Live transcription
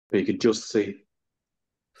But you could just see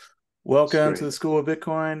Welcome to screen. the School of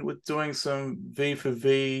Bitcoin. We're doing some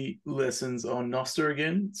V4V lessons on Nostr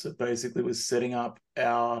again. So basically, we're setting up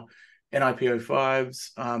our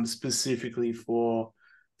NIP05s specifically for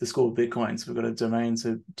the School of Bitcoin. So we've got a domain.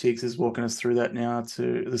 So Tigs is walking us through that now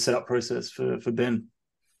to the setup process for Ben.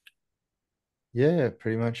 Yeah,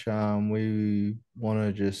 pretty much. We want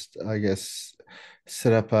to just, I guess,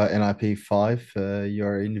 set up a NIP5 for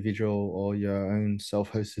your individual or your own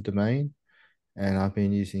self-hosted domain. And I've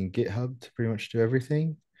been using GitHub to pretty much do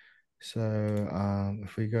everything. So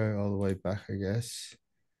if we go all the way back, I guess,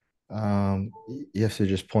 you have to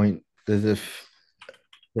just point, there's a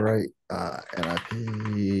great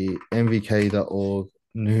NIP, mvk.org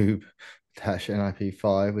noob dash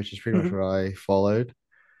NIP5, which is pretty much what I followed.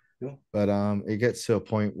 Cool. But it gets to a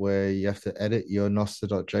point where you have to edit your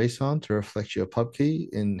nostr.json to reflect your pub key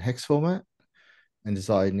in hex format and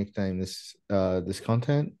decide nickname this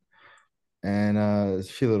content. And there's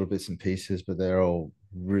a few little bits and pieces, but they're all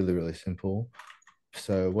really simple.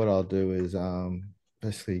 So what I'll do is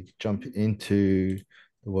basically jump into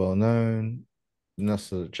the well-known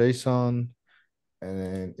nostr.json, and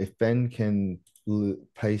then if Ben can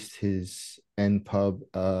paste his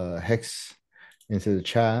npub hex into the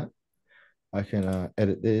chat, I can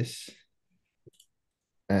edit this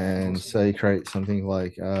and Awesome. say create something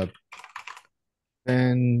like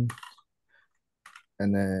Ben,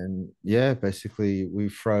 and then yeah, basically we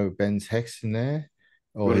throw Ben's hex in there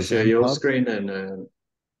You or want to his share your npub. screen and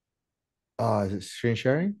Oh, is it screen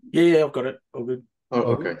sharing? Yeah, I've got it. All good. oh,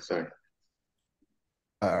 Oh, okay, sorry.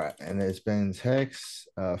 all right, and there's Ben's hex,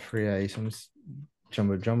 3A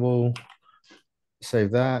some jumble.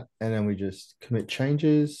 Save that, and then we just commit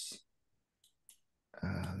changes.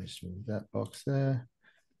 Let's move that box there.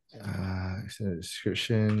 Extended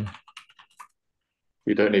description.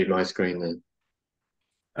 You don't need my screen then.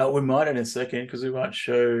 We might in a second because we might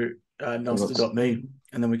show I'm not. nostr.me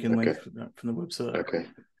and then we can link Okay, from the website. okay.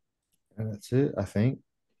 And that's it, I think.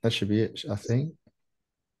 That should be it, I think.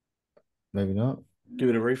 Maybe not. Give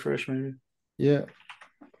it a refresh, maybe. Yeah.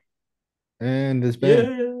 And there's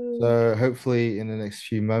Ben. Yeah. So hopefully in the next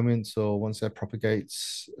few moments or once that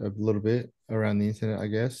propagates a little bit around the internet, I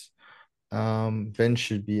guess, Ben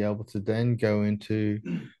should be able to then go into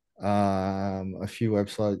a few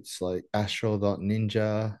websites like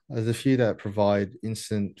astral.ninja. There's a few that provide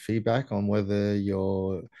instant feedback on whether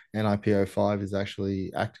your NIPO5 is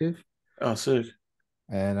actually active. Oh, sick.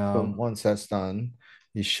 And Cool. once that's done,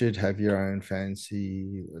 you should have your own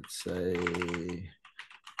fancy, let's say, if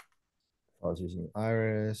I was using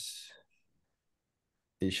Iris,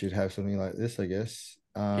 you should have something like this, I guess.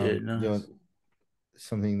 Yeah, Your nice.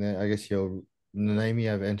 something there, I guess your the name you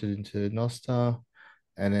have entered into Nostar,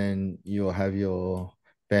 and then you'll have your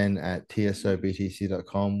Ben at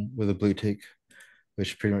tsobtc.com with a blue tick,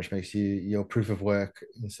 which pretty much makes you your proof of work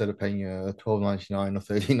instead of paying you 12.99 or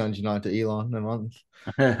 13.99 to Elon a month.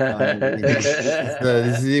 This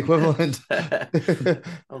is the equivalent. I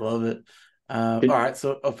love it. All Can, right,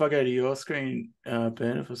 so if I go to your screen,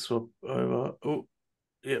 Ben, if I swap over, oh,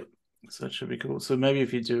 yeah, so that should be cool. So maybe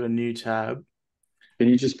if you do a new tab, can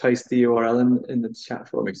you just paste the URL in the chat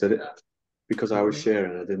for me? Because I was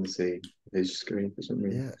sharing, I didn't see his screen for some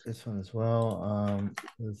reason. Yeah, this one as well.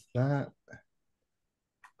 There's that.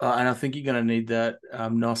 and I think you're going to need that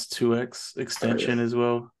NOS2X Oh yeah. extension as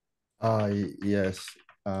well. Yes,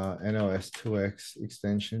 NOS2X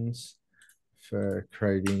extensions for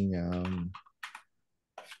creating.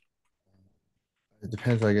 It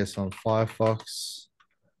depends, I guess, on Firefox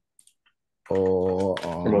or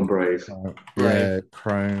I'm on on Brave. yeah, Brave.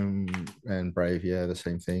 Chrome and Brave. Yeah, the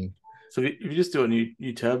same thing. So if you just do a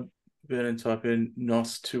new tab, Ben, and type in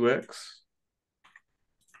NOS2X.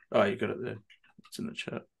 Oh, you got it there. It's in the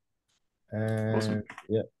chat. And Awesome.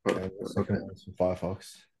 yeah, Oh, and the second okay. one's for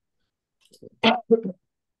Firefox.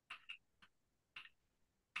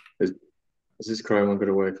 Is, is this Chrome one going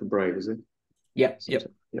to work for Brave? Is it? Yep. Sometime.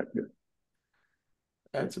 Yep. Yep.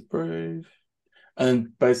 Add to Brave.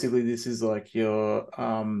 And basically this is like your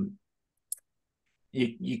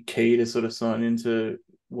key to sort of sign into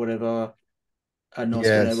whatever a NOS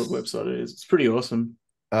enabled Yes. website it is. It's pretty awesome.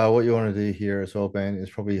 What you want to do here as well, Ben, is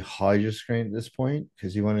probably hide your screen at this point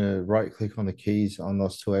because you want to right click on the keys on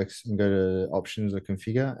NOS2X and go to options or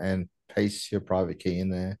configure and paste your private key in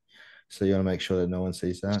there. So you want to make sure that no one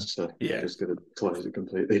sees that. So Yeah. just going to close it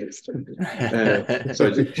completely. So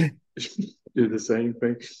just do the same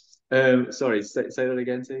thing. Sorry, say that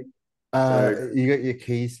again, T. So You got your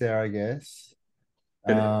keys there, I guess.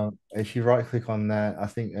 can, If you right click on that, I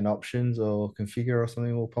think an options or configure or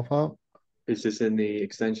something will pop up. is this in the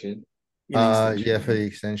extension? Yeah, for the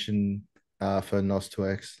extension for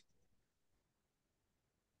NOS2X.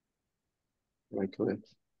 Right click.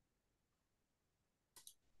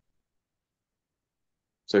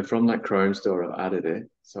 So from that Chrome store, I've added it.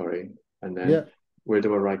 Sorry, and then where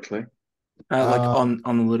do I right click? Like on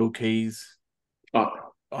the little keys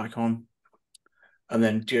icon, and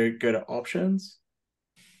then go to options,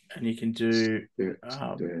 and you can do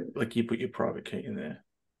like you put your private key in there.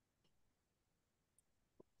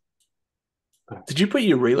 Did you put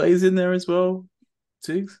your relays in there as well,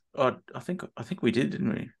 Tigs? Oh, I think we did,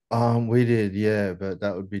 didn't we? We did, yeah, but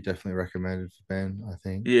that would be definitely recommended for Ben, I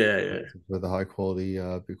think. Yeah. For the high quality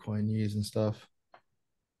Bitcoin news and stuff.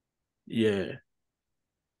 Yeah.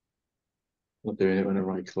 I'm doing it when I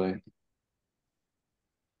right click.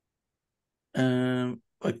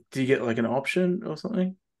 Like, do you get like an option or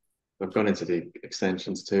something? I've gone into the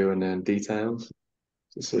extensions too, and then details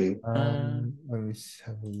to see. Let me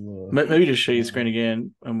have a look. Maybe just share your screen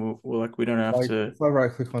again, and we'll like we don't have to. If I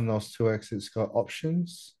right click on NOS2X, it's got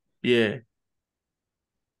options. Yeah.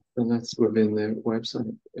 And that's within the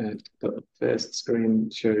website. The first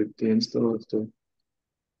screen showed the install stuff.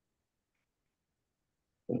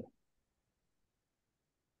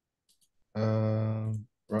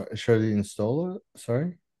 Right, show the installer.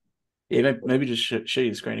 Sorry. Yeah, maybe just share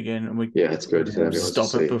your screen again, and we it's good for everyone stop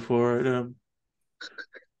to see. it before it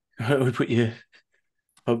we put your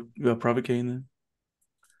private key in there.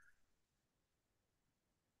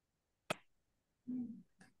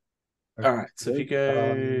 Okay. All right, so if you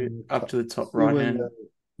go up to the top right hand,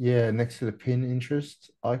 next to the pin interest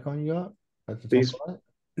icon you got at the top right.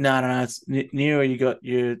 No, it's near where you got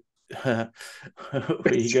your where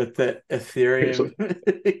you got the Ethereum.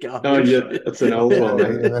 Oh yeah, that's an old one.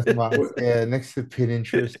 Yeah, that's mine. Yeah, next to pin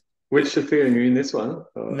interest. Which Ethereum? You in this one?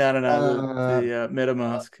 No, the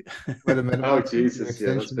MetaMask. Oh Jesus,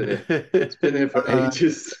 yeah, it's been here for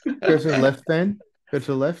ages. Go to the left, Ben. Go to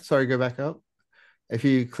the left. Sorry, go back up. If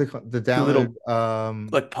you click on the download,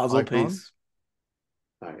 like puzzle icon, piece.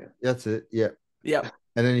 Oh yeah, that's it. Yeah.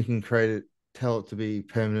 And then you can create it. Tell it to be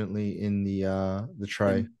permanently in the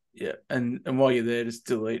tray. And while you're there, just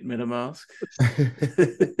delete MetaMask.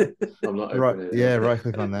 I'm not right. It. Yeah, right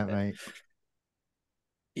click on that, mate.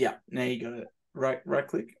 Yeah, now you got it. Right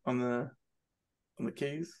click on the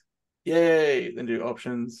keys. Yay! Then do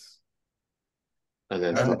options. And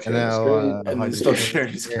then stop sharing screen. And then stop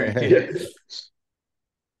sharing screen. Yeah.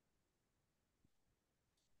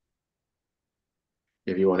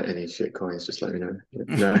 If you want any shit coins, just let me know.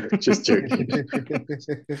 No, just joking.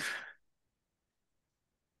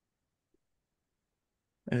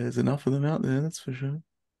 There's enough of them out there, that's for sure.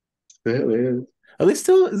 Really is. Is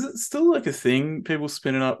it still like a thing? People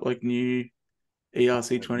spinning up like new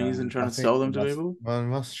ERC20s and trying to sell them to people? One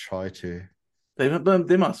must try to. They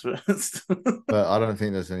must. But I don't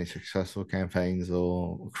think there's any successful campaigns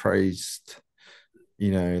or crazed,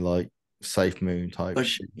 like Safe Moon type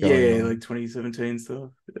shit going on. Like 2017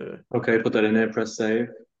 stuff. Yeah. Okay, put that in there, press save.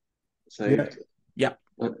 Saved. Yeah.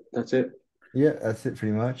 That's it. Yeah, that's it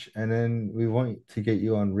pretty much. And then we want to get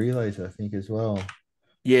you on relays, I think, as well.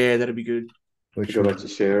 Yeah, that'd be good. Which go back to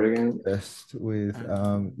share again. Best with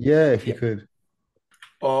if you could.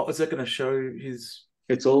 Oh, is that going to show his?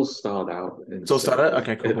 It's all starred out. It's all started.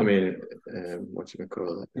 Okay, cool. I mean, what you can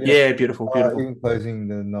call it? Yeah, beautiful. Even closing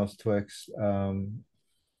the NOS2X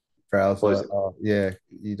browser.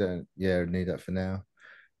 You don't. Need that for now.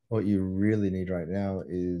 What you really need right now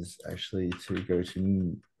is actually to go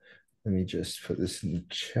to. Let me just put this in the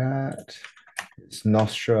chat. It's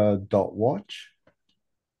nostra.watch.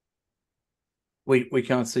 We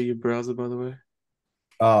can't see your browser, by the way.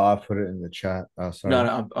 Oh, I put it in the chat. Oh, sorry.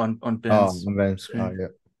 No, on Ben's. On Ben's. Oh, yeah.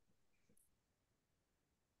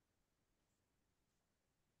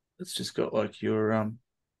 It's just got like your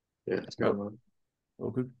it's going on. All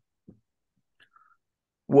good.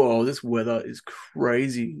 Whoa, this weather is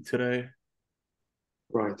crazy today.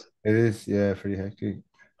 Right. It is, yeah, pretty hectic.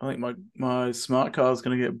 I think my smart car is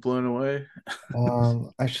going to get blown away.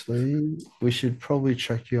 Actually, we should probably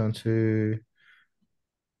check you onto.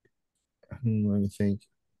 Let me think.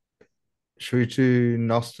 Should we do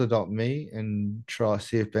NOSTR.me and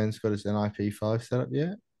see if Ben's got his NIP5 set up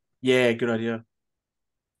yet? Yeah, good idea.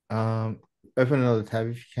 Open another tab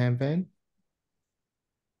if you can, Ben.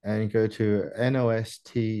 And go to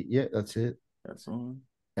NOST. Yeah, that's it. That's on.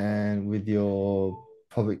 And with your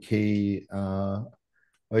public key,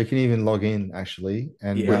 or you can even log in actually,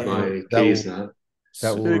 and that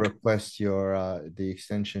will request your the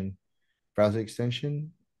extension, browser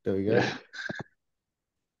extension. There we go. Yeah.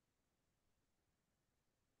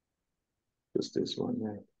 Just this one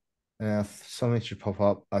there. Something should pop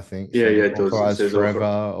up, I think, Yeah, yeah, saying it does. It authorized says offer.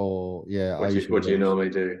 forever, or yeah, I usually What do you leave. normally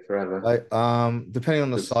do? Forever? Depending on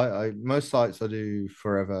the Just site, most sites I do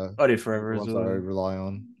forever. I do The forever as ones I well. rely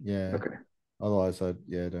on. Yeah. okay. Otherwise, I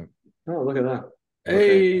yeah don't. Oh, look at that.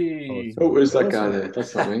 Okay. Hey, Oh, where's that guy awesome. there?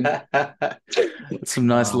 That's not me. Some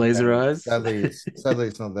nice laser Okay. eyes. Sadly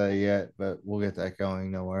it's not there yet, but we'll get that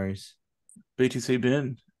going. No worries. BTC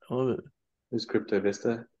bin. I love it. Who's Crypto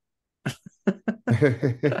Vista?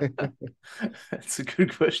 That's a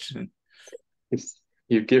good question.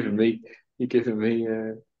 You've given me, you've given me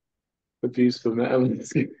abuse for metal.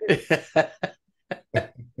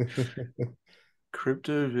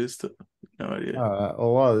 Crypto Vista. No idea. All right.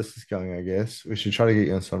 Well, while this is going, I guess we should try to get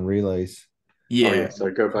you on some relays. Oh yeah. Yeah. So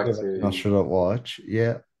go back to. Watch.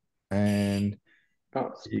 Yeah. And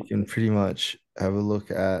Oh, you can pretty much have a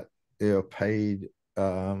look at your paid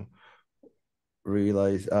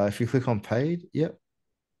relays. If you click on paid, yep.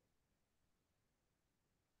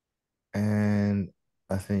 And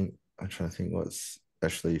I think I'm trying to think what's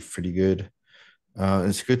actually pretty good.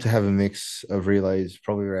 It's good to have a mix of relays,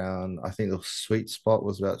 probably around, I think the sweet spot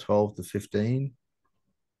was about 12 to 15.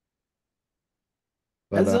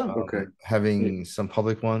 But As okay. Yeah, having some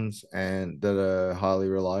public ones and that are highly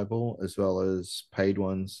reliable, as well as paid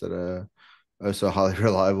ones that are also highly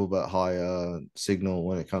reliable but higher signal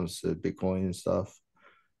when it comes to Bitcoin and stuff,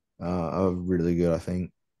 are really good, I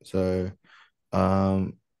think. So, I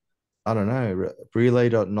don't know,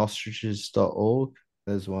 relay.nostrages.org.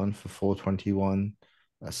 There's one for 421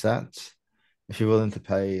 sats. If you're willing to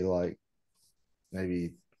pay like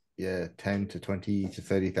maybe, yeah, 10 to 20 to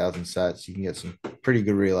 30,000 sats, you can get some pretty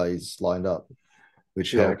good relays lined up,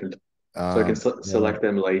 which yeah. I help. can. So I can Yeah. select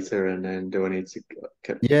them later, and then do I need to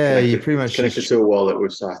Yeah, connect you pretty much it just to a wallet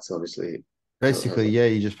with Sats? Obviously. basically, yeah,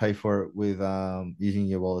 you just pay for it with using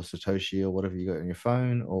your wallet Satoshi or whatever you got on your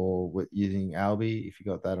phone, or with using Albi if you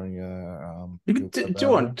got that on you can your web do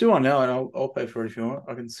one browser. do one now and I'll pay for it if you want.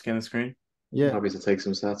 I can scan the screen. Yeah. Happy to take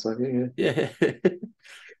some Sats off you. Yeah.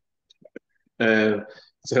 Yeah.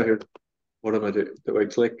 So what am I doing? Do I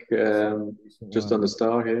click Decent just on the one.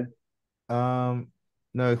 star here?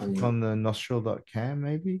 No, click Um, on the nostril.cam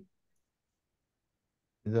maybe.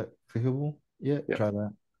 Is that clickable? Yeah, yeah, try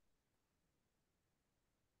that.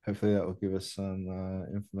 Hopefully that will give us some I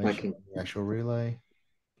information can. on the actual relay.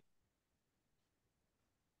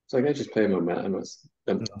 So I can just pay my MetaMask.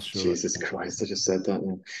 Jesus Nostril.cam. Christ, I just said that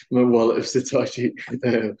now. My wallet of Satoshi.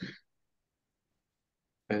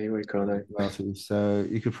 Anyway, can't I? So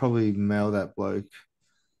you could probably mail that bloke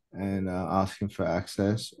and ask him for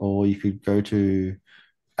access, or you could go to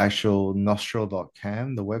actual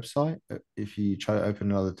nostril.cam, the website. If you try to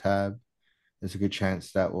open another tab, there's a good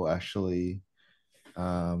chance that will actually be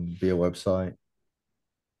a website.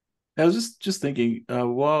 I was just thinking,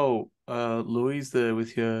 while Louis there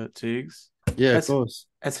with your Tigs, Yeah, of has course.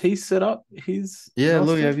 has he set up his Yeah,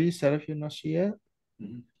 Louis, Nostr? have you set up your Nostr yet?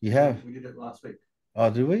 You have. We did it last week. Oh,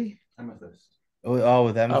 do we? Amethyst. Oh, with Oh,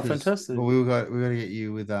 Amethyst. fantastic. Well, we got to get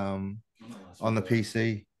you with on the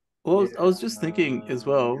PC. Well, I was just thinking as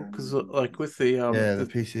well, because like with Yeah, the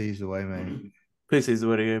the PC is the way, mate. PC's the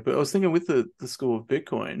way to go. But I was thinking with the school of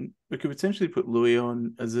Bitcoin, we could potentially put Louis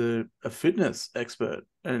on as a fitness expert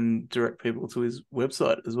and direct people to his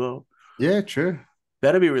website as well. Yeah, true.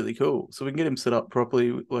 That'd be really cool. So we can get him set up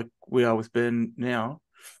properly, like we are with Ben now.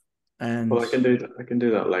 And Well, I can do that. I can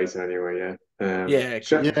do that later anyway. Yeah. yeah,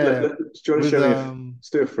 cool. Yeah, Do you want to with show me? Let's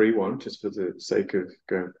do a free one just for the sake of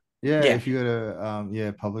going. yeah, Yeah. if you go to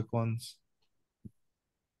yeah, public ones.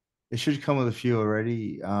 It should come with a few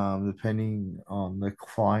already, depending on the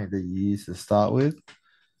client that you use to start with.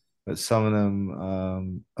 But some of them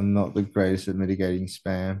are not the greatest at mitigating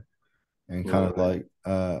spam and kind of Right.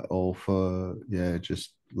 like all for yeah,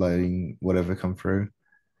 just letting whatever come through.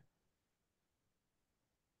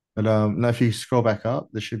 But now if you scroll back up,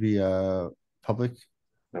 there should be a public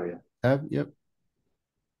Oh yeah. tab. Yep.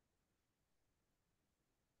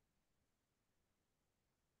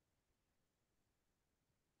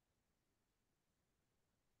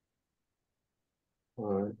 All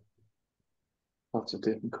right. Lots of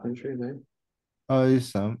different countries there. Oh, there's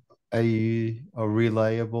some AU or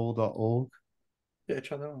relayable.org. Yeah,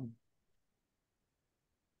 try that one.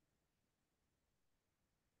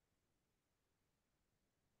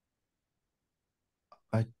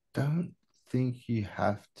 I don't think you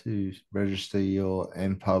have to register your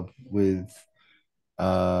NPub with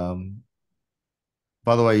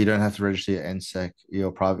by the way, you don't have to register your NSEC,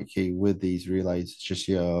 your private key with these relays. It's just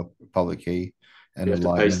your public key Do you and a have to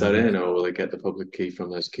lightning paste that address. in, or will I get the public key from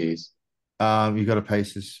those keys? You got to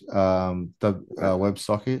paste this the Right.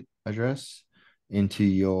 WebSocket address into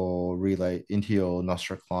your relay, into your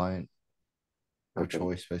Nostra client of Okay.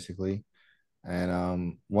 choice, basically.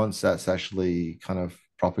 And once that's actually kind of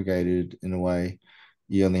propagated in a way,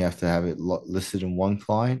 you only have to have it listed in one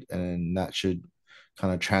client, and then that should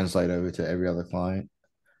kind of translate over to every other client.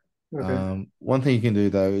 Okay. One thing you can do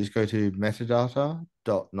though is go to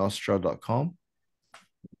metadata.nostra.com.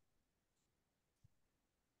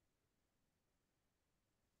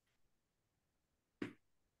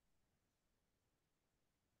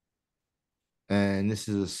 And this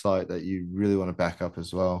is a site that you really want to back up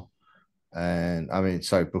as well. And I mean,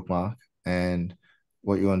 sorry, bookmark. And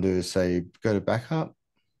what you want to do is say, go to backup.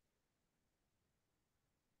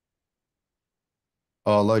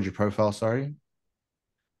 Oh, load your profile, sorry.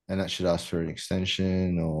 And that should ask for an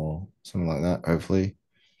extension or something like that, hopefully.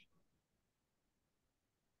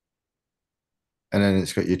 And then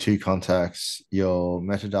it's got your two contacts, your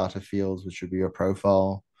metadata fields, which would be your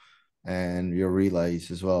profile, and your relays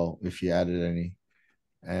as well, if you added any.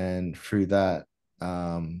 And through that,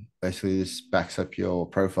 basically this backs up your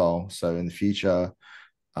profile. So in the future,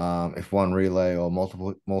 if one relay or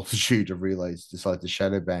multitude of relays decide to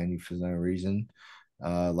shadow ban you for no reason,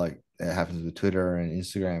 like it happens with Twitter and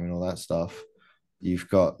Instagram and all that stuff, you've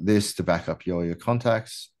got this to back up your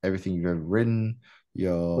contacts, everything you've ever written,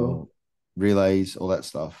 your Cool. relays, all that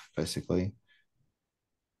stuff, basically.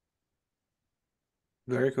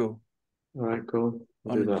 Very cool. All right, cool.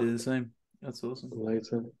 I'll I do need to do that the same. That's awesome.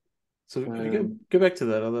 later. So if you go back to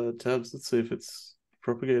that other tabs, let's see if it's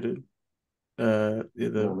propagated. Yeah, the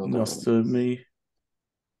No, not that NOSTR one. me.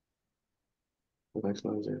 The next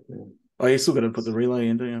one is it. Yeah. Oh, you still got to put the relay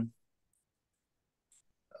in, don't you?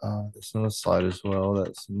 There's another site as well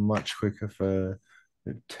that's much quicker for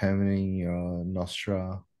determining your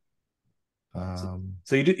Nostra. So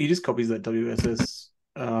he just copies that WSS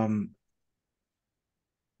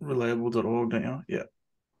reliable.org, don't you? Yeah.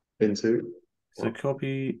 Into So what?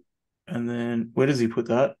 copy, and then where does he put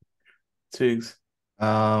that? Tigs.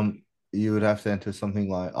 You would have to enter something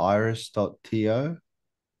like iris.to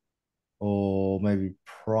or maybe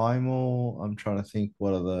Primal. I'm trying to think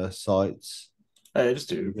what are the sites. Hey, just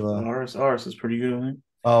do Particular. Iris. Iris is pretty good, I think.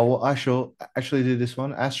 Oh, well, I shall actually do this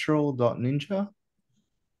one, astral.ninja.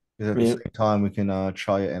 Because at the Yeah. same time, we can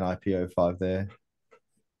try your NIP05 there.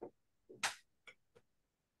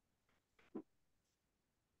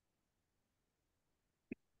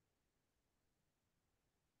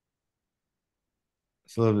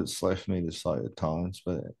 It's a little bit slow for me to cite at times,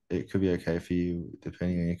 but it could be okay for you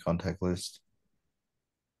depending on your contact list.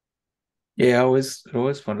 Yeah, I always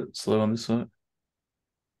find it slow on this site.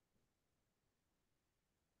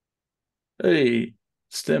 Hey,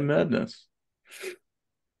 STEM madness.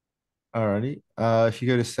 Alrighty. If you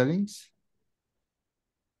go to settings,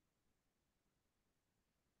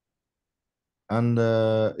 and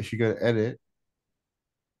if you go to edit,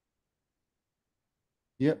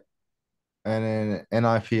 yep, and then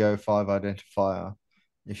NIP05 identifier,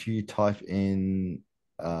 if you type in,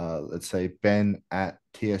 let's say Ben at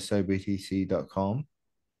tsobtc.com,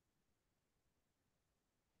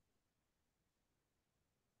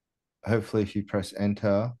 hopefully if you press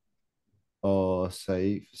enter or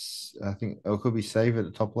save, I think it could be save at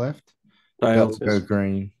the top left, that will Failed. go It's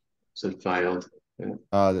green. it failed.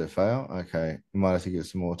 Yeah. Did it fail? Okay. You might have to get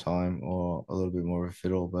some more time or a little bit more of a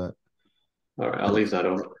fiddle, but All right, I'll leave that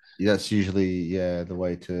up. that's usually, yeah, the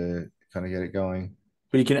way to kind of get it going.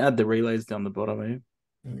 But you can add the relays down the bottom, eh?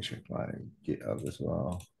 Let me check my GitHub as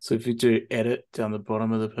well. So if you do edit down the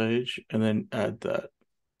bottom of the page and then add that.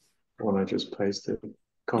 Why don't I just paste it?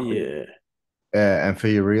 Copy. Yeah. And for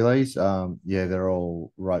your relays, yeah, they're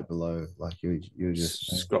all right below, like you just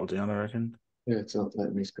saying. Scroll down, I reckon. Yeah, it's not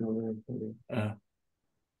letting me scroll down.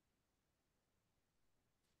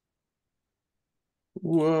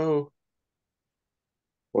 Whoa.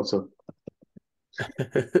 What's up?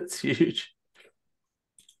 It's huge.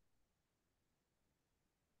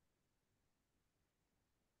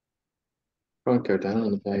 Can't go down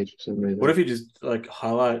on the page for some reason. What if you just like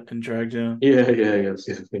highlight and drag down? Yeah, yeah.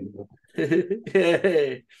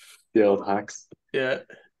 Yay. The old hacks. Yeah.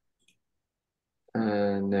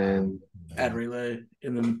 And then Add relay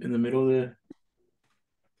in the middle there.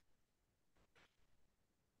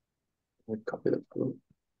 I copy that.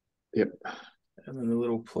 Yep. And then the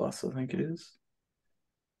little plus, I think it is.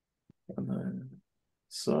 On the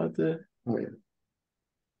side there. Oh yeah.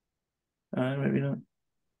 Maybe not.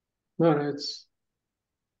 No, no, it's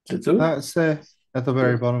Did it do it? That's there at the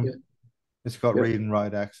very yeah, bottom. yeah, It's got yep, read and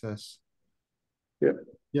write access. yep.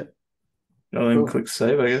 Yep. I'll then Cool. click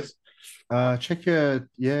save, I guess. Check your,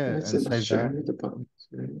 yeah, That's and it. save Showing that. me the button.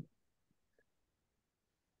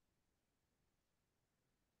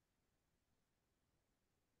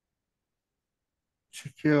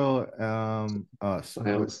 check your Files.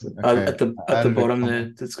 okay. At the Added a bottom there,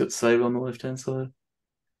 comment. it's got save on the left hand side.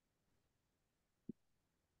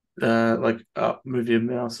 Like up, move your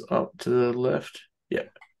mouse up to the left. Yeah,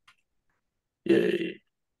 yeah.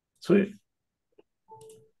 Sweet.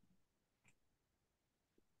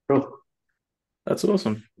 Cool. That's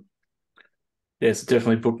awesome. Yes,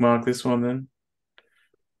 definitely bookmark this one then.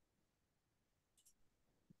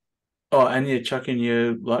 Oh, and yeah, chuck in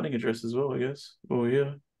your Lightning address as well, I guess. Oh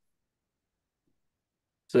yeah.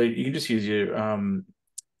 So you can just use your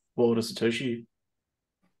wallet of Satoshi.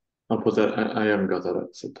 I'll put that. I haven't got that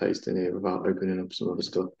as a paste in here without opening up some other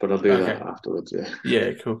stuff, but I'll do that Okay. afterwards. Yeah.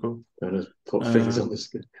 Yeah, cool. And just put things Uh, on the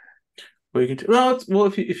screen. well, you can well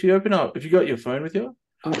if you open up, if you got your phone with you,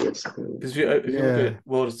 Oh yes. because if you look Yeah. at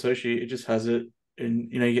wallet of Satoshi, it just has it,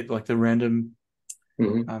 and you get like the random Yeah.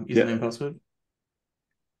 username password.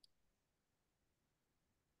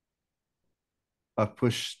 I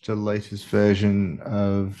pushed the latest version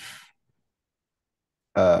of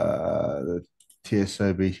the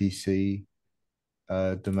TSO BTC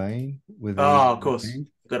domain within Oh, of the course, feed,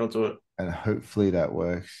 that'll do it. and hopefully that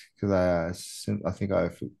works because I think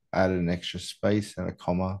I've added an extra space and a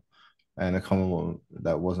comma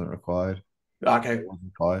that wasn't required. That Okay, wasn't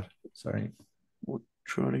required. Sorry. we'll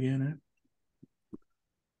try it again.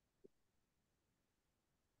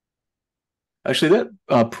 Actually,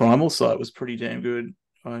 that Primal site was pretty damn good.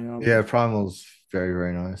 I Yeah, Primal's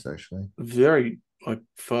very nice actually. very like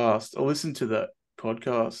fast. I listened to that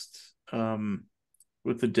podcast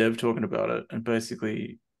with the dev talking about it, and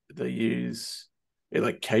basically they use it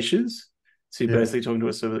like caches. So you're Yeah. basically talking to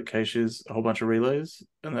a server that caches a whole bunch of relays,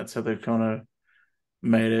 and that's how they've kind of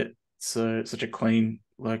made it so such a clean,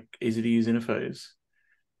 like easy to use interface.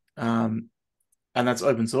 Um, and that's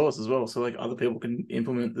open source as well, so like other people can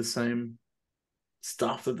implement the same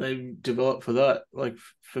stuff that they developed for that, like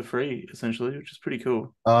for free, essentially, which is pretty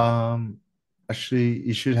cool. Um, Actually,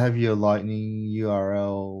 you should have your Lightning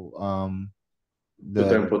URL. But The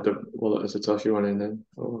don't put the wallet as a Satoshi one in then.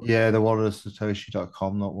 Oh, Yeah, the wallet is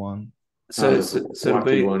satoshi.com, not one. that's a So it'll wacky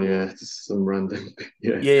be one. Yeah, just some random.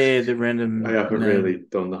 Yeah, yeah, the I random haven't name. really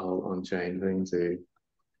done the whole on-chain thing too.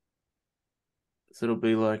 So it'll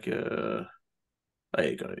be like oh,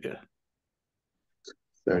 you got it, yeah.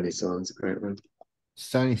 Only Sun's a great one.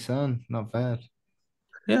 Stony Sun, not bad.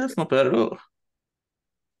 Yeah, that's not bad at all.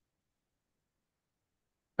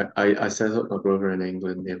 I set up my brother in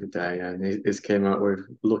England the other day, and this came out with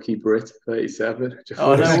Lucky Brit 37, which I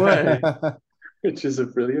Oh, thought no was, way. which is a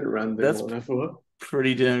brilliant random That's one. I thought,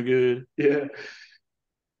 pretty damn good. yeah,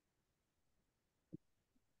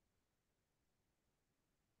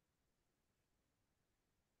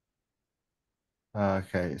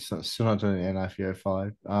 Okay, so still not doing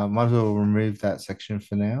NIPO5. Might as well remove that section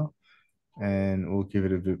for now, and we'll give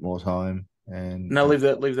it a bit more time. And No, leave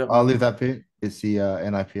that I'll one. leave that bit. It's the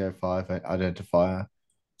NIPO5 identifier,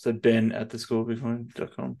 So Ben at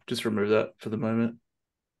theschoolbitcoin.com. Just remove that for the moment.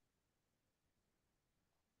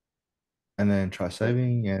 and then try yeah,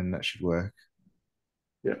 saving, and that should work.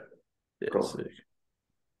 yeah, Yeah, cool. sick.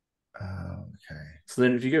 Okay. So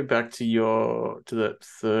then if you go back to that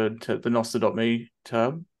third tab, the NOSTR.me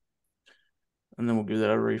tab, and then we'll give that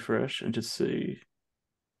a refresh and just see.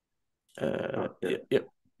 Oh, yeah,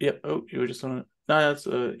 Yep. Oh, you were just on it. No, that's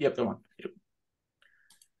yep, that one. Yep.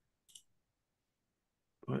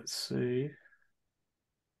 Let's see.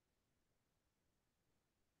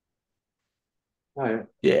 oh, yeah.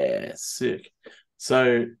 Yeah, sick.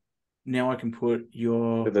 So now I can put Look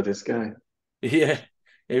your at this guy. yeah.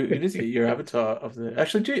 You can just get your avatar of the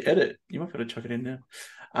actually do edit. You might be able to chuck it in now.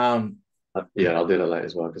 Um Yeah, I'll do that later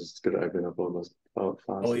as well because it's good to open up all those files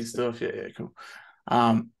all and your stuff. stuff. Yeah, cool.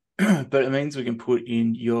 But it means we can put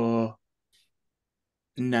in your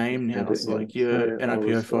name now. Edit, So yeah, like oh, your yeah, all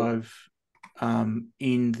this stuff. NIPO5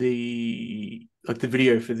 in the like the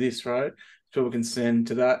video for this, right? So we can send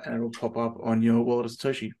to that and it'll pop up on your wallet of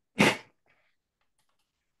Satoshi.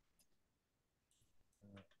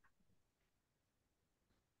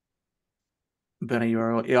 Banner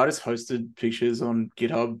URL. Yeah, I just hosted pictures on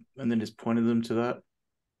GitHub and then just pointed them to that.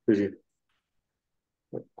 Did you?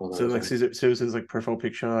 Oh, So like no, services like profile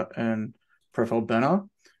picture and profile banner.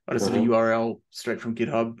 I just did a uh-huh. URL straight from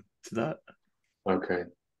GitHub to that. Okay.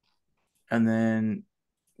 And then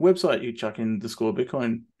website, you chuck in the score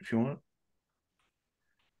Bitcoin if you want.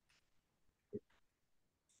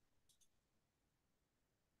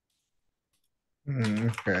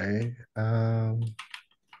 Okay.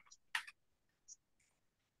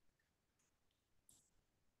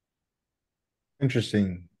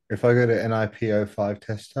 Interesting. If I go to NIPO5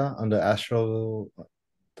 tester under astral.io,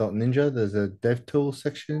 .ninja, there's a DevTools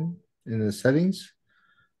section in the settings.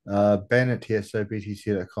 Ben at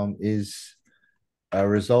tsobtc.com is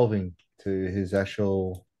resolving to his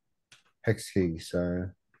actual hex key. So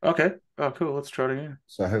Okay. Oh, cool. Let's try it again.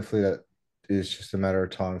 So hopefully that is just a matter of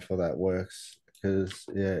time before that works. Because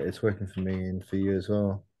yeah, it's working for me and for you as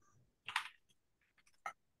well.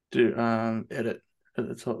 Do edit at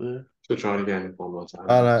the top there. So try it again one more time.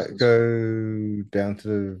 No, go down to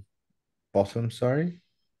the bottom, sorry.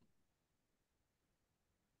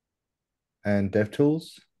 And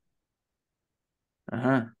DevTools.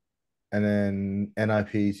 Uh-huh. And then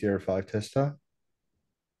NIP05 tester.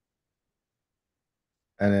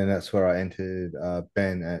 And then that's where I entered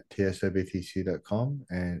Ben at tsobtc.com,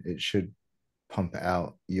 and it should pump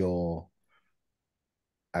out your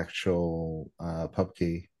actual pub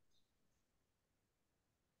key.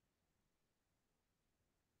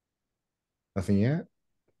 Nothing yet?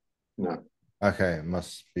 No. Okay, it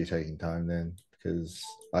must be taking time then, because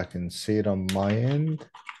I can see it on my end.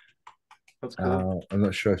 That's cool. I'm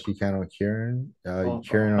not sure if you can on Kieran.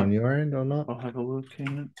 Kieran on your end or not? I'll have a look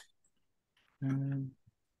in it.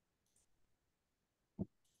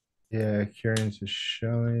 Yeah, Kieran's is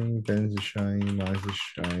showing, Ben's is showing, mine's is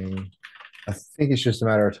showing. I think it's just a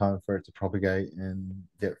matter of time for it to propagate and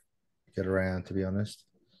get around, to be honest.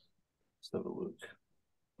 Let's have a look.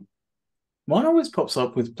 Mine always pops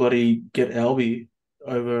up with bloody get Albi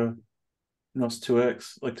over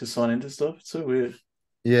NOS2X, like to sign into stuff. It's so weird.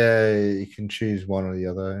 Yeah, you can choose one or the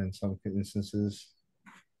other in some instances.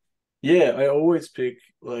 Yeah, I always pick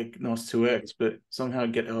like NOS2X, but somehow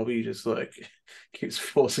get Albi just like keeps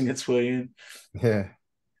forcing its way in. Yeah.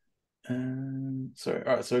 Sorry.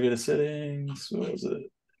 All right, so I go to settings. What was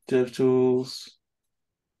it? Dev tools.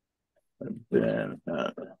 And then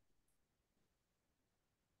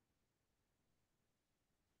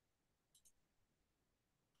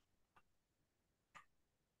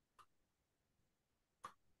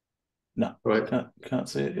no, Right. Can't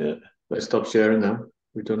see it yet. Let's stop sharing now.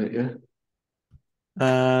 We've done it, yeah?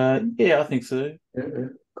 Yeah, I think so. Yeah,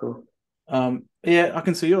 cool. Yeah, I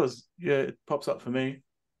can see yours. Yeah, it pops up for me.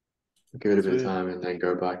 Give it a bit of time and then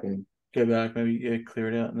go back in. Go back, maybe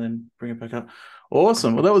clear it out and then bring it back up.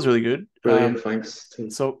 Awesome. Well, that was really good. Brilliant. Thanks.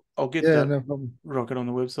 So I'll get that no problem. Rocket on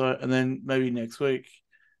the website, and then maybe next week,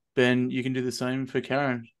 Ben, you can do the same for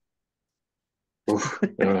Karen. Oh,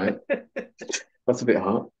 all right. That's a bit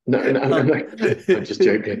hard. No, I'm just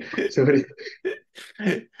joking. Somebody's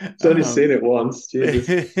only seen it once.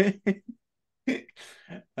 Jesus.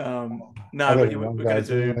 No, but we're going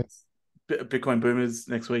to do Bitcoin Boomers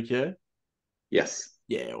next week, yeah? Yes.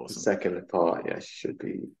 Yeah, awesome. The second part, yeah, should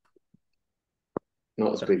be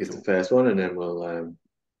not as big as the first one, and then we'll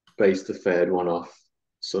base the third one off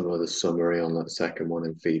some of the summary on that second one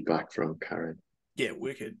and feedback from Karen. Yeah,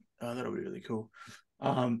 wicked. That'll be really cool.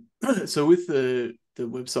 So with the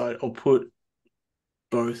website, I'll put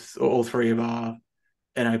both or all three of our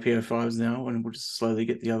NIP05s now, and we'll just slowly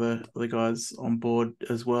get the other guys on board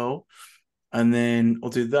as well. And then I'll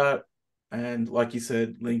do that, and like you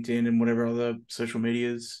said, LinkedIn and whatever other social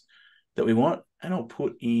medias that we want. And I'll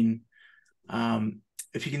put in,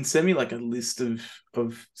 if you can send me like a list of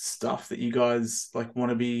stuff that you guys like want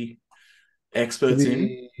to be experts in. To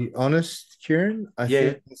be honest, Kieran, I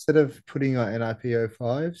think instead of putting our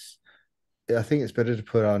NIP05s, I think it's better to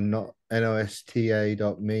put our nosta.me.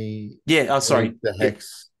 Yeah, sorry. The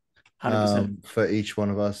hex 100%. For each one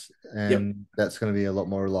of us. And that's going to be a lot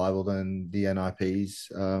more reliable than the NIPs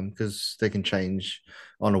because they can change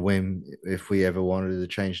on a whim if we ever wanted to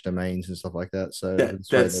change domains and stuff like that. So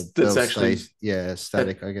that's actually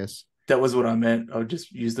static, I guess. That was what I meant. I'll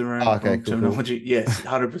just use the wrong terminology. Cool. Yes,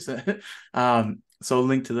 100%. So I'll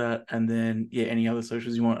link to that, and then any other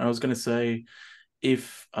socials you want. And I was going to say,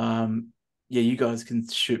 if you guys can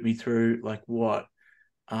shoot me through like what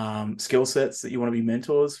skill sets that you want to be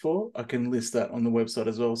mentors for, I can list that on the website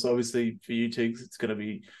as well. So obviously for you, Tigs, it's going to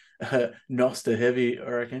be NOSTR heavy, I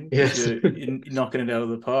reckon. Yes. You're knocking it out of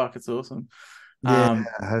the park. It's awesome. Yeah,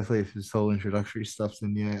 hopefully if this whole introductory stuff,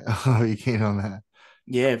 then I'll be keen on that.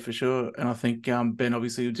 Yeah, for sure. And I think Ben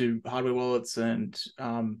obviously will do hardware wallets, and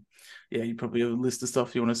you probably have a list of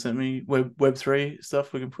stuff you want to send me. Web3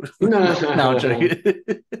 stuff we can put. No, I'm joking.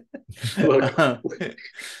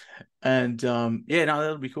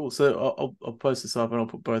 That'll be cool. So I'll post this up, and I'll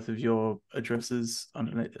put both of your addresses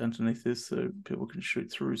underneath this, so people can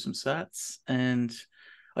shoot through some sats. And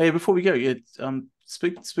before we go,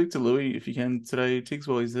 speak to Louis if you can today, Tigs,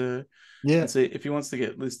 while he's there. Yeah. And see if he wants to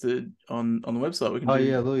get listed on the website. We can.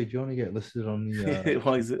 Louis, do you want to get listed on the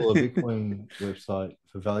Bitcoin website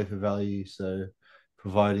for value? So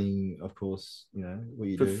providing, of course, you know, what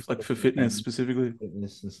you do, like for fitness specifically.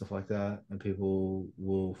 fitness and stuff like that, and people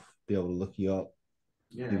will be able to look you up.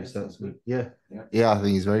 Yeah, give that us sounds good. yeah, I think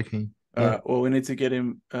he's very keen. Well, we need to get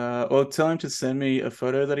him. Or tell him to send me a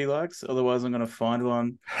photo that he likes. Otherwise, I'm going to find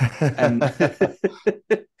one and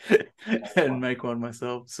and make one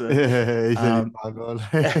myself. So, yeah, he said he'd find one.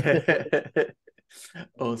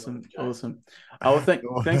 awesome. Oh,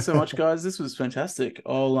 thanks so much, guys. This was fantastic.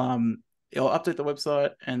 I'll update the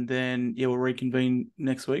website and then we'll reconvene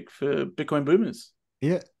next week for Bitcoin Boomers.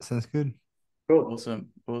 Yeah, sounds good. Cool. Awesome.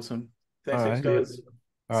 Thanks, All right. guys.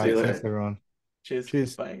 All See you right, later. thanks everyone. Cheers.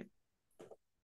 Cheers. Bye.